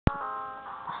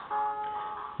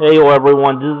Hey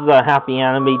everyone, this is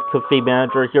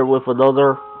HappyAnimaidCafeManager here with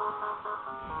another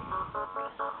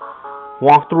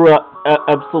walkthrough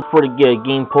episode for the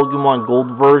game Pokemon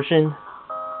Gold version.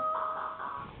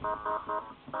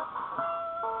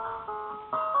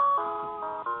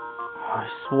 I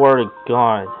swear to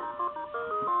God.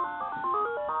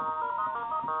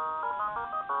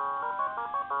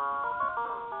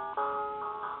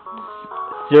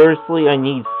 Seriously, I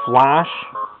need Flash?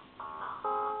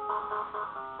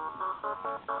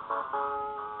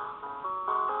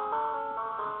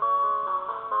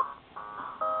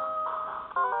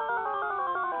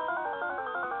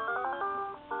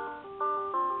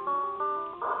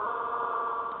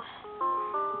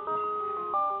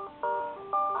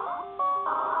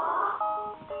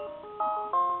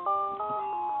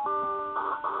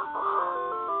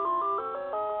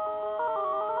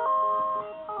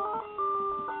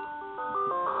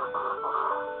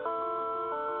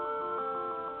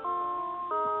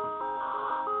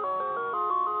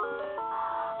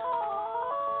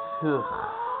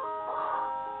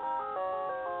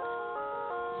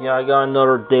 Yeah, I got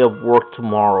another day of work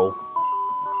tomorrow.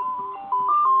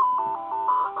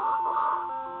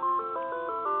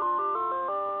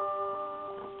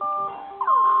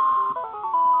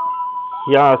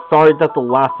 Yeah, sorry that the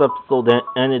last episode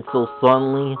ended so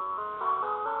suddenly,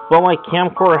 but my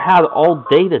camcorder had all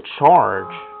day to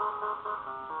charge.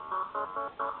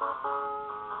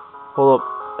 Hold up,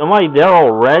 am I there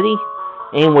already?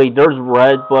 Anyway, there's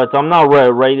Red, but I'm not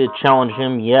ready to challenge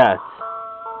him yet.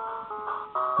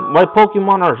 My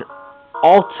Pokemon are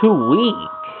all too weak.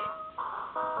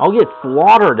 I'll get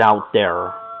slaughtered out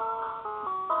there.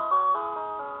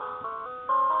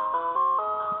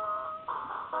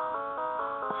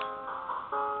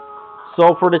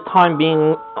 So for the time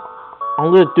being,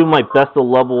 I'm going to do my best to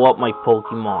level up my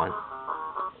Pokemon.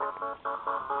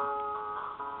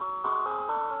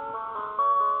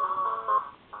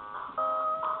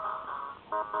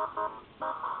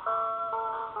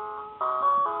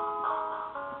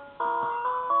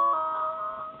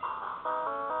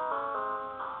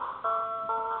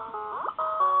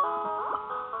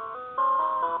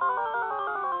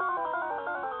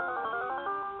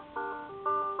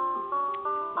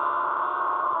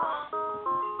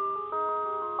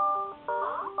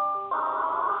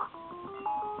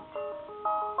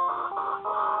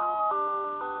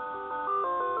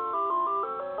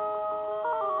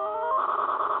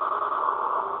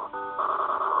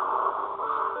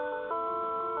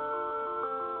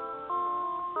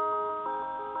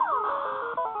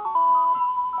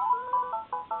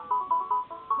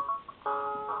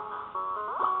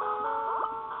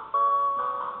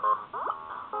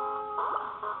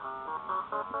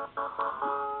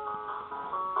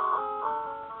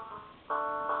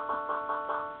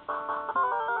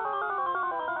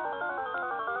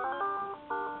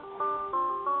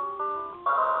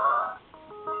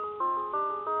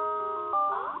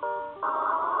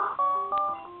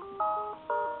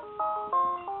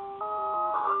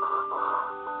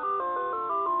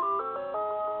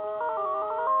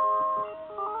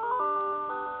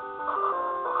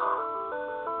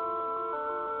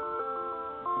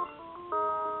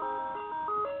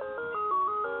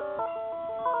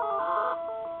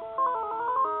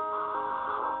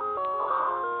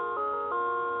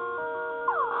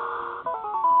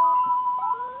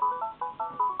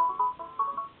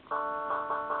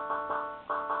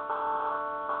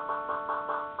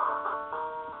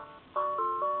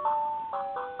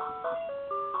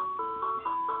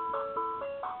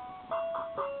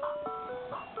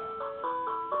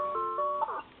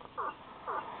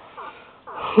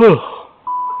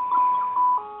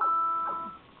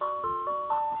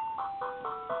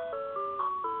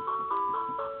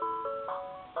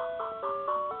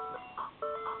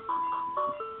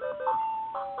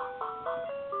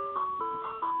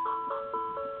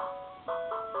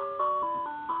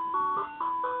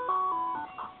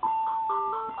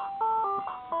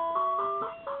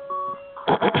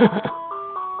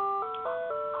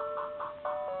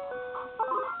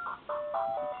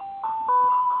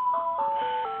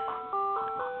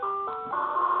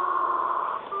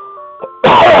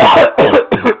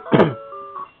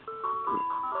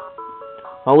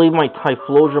 I'll leave my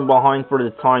Typhlosion behind for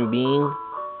the time being.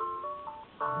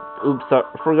 Oops, I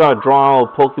forgot to draw a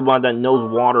Pokemon that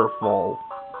knows Waterfall.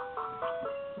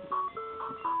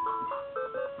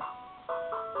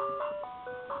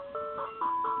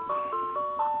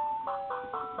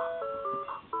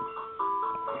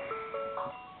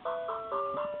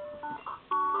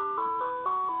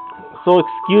 So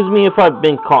excuse me if I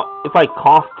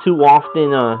cough too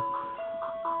often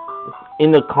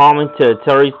in the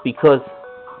commentaries, because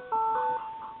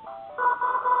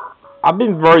I've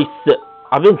been very sick.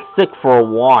 I've been sick for a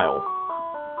while.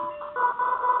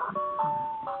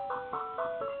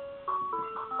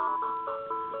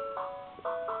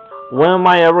 When am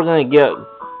I ever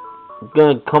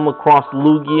gonna come across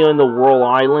Lugia in the World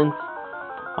Islands?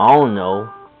 I don't know.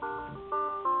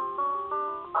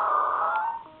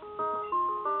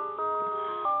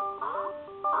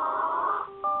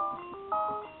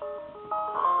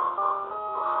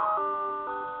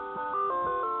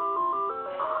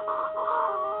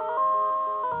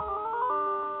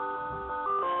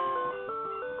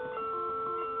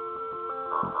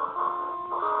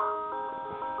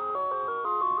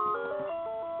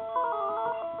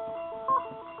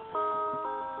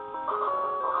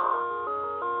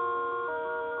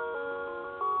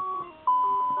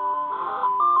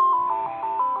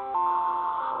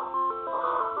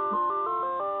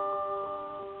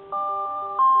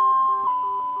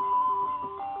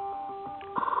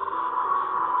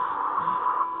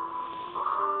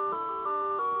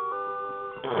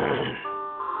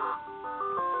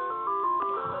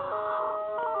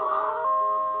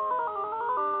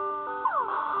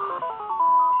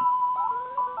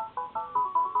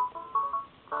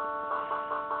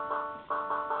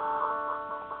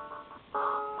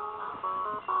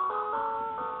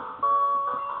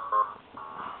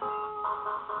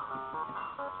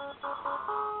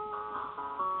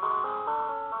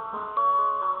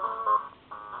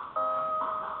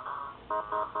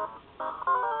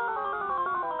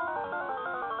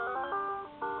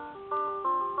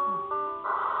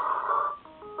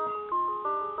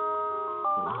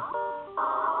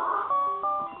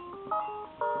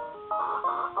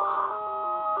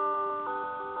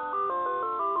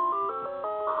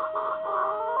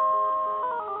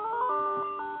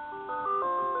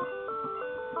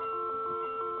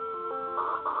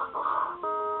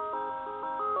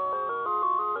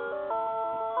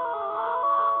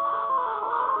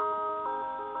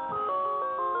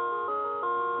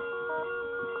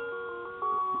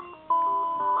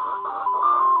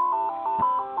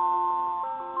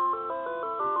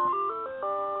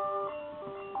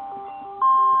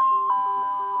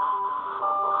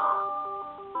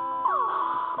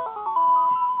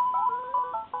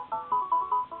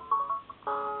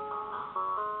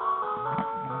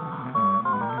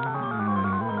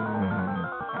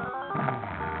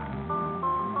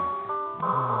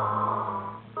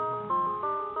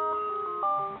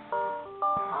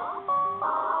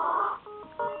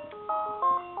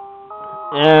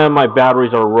 And my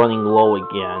batteries are running low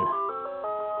again.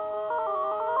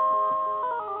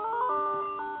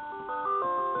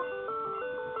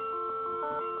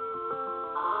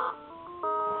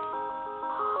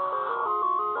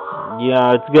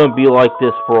 Yeah, it's gonna be like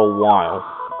this for a while.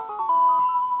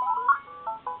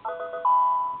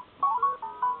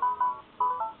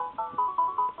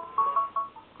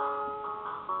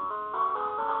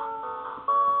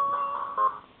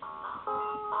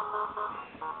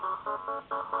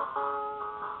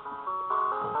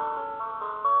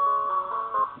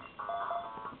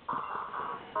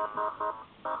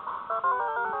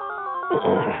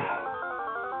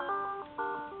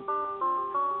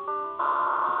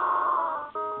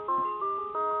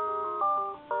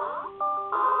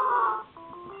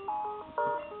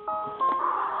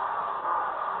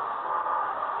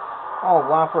 Oh,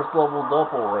 Lapras leveled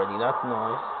up already. That's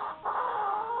nice.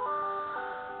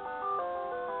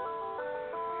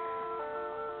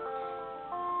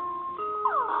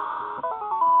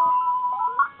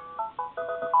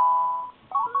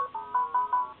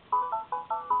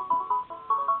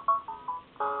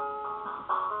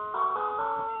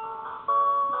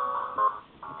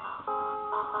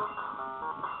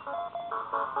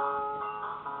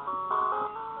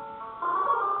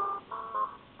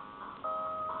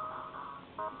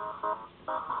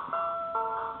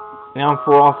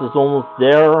 Ampharos is almost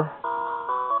there.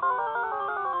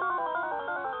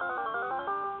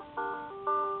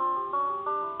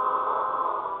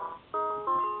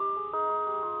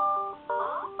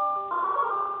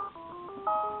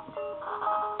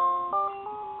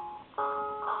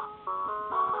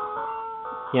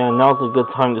 Yeah, now's a good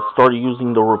time to start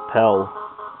using the repel.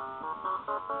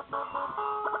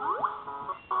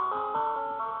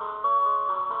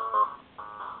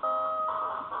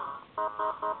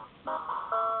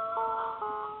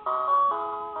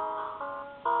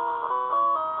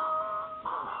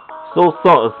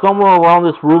 So somewhere around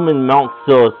this room in Mount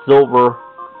Silver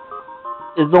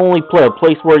is the only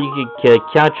place where you can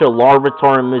catch a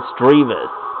Larvitar and Misdreavus.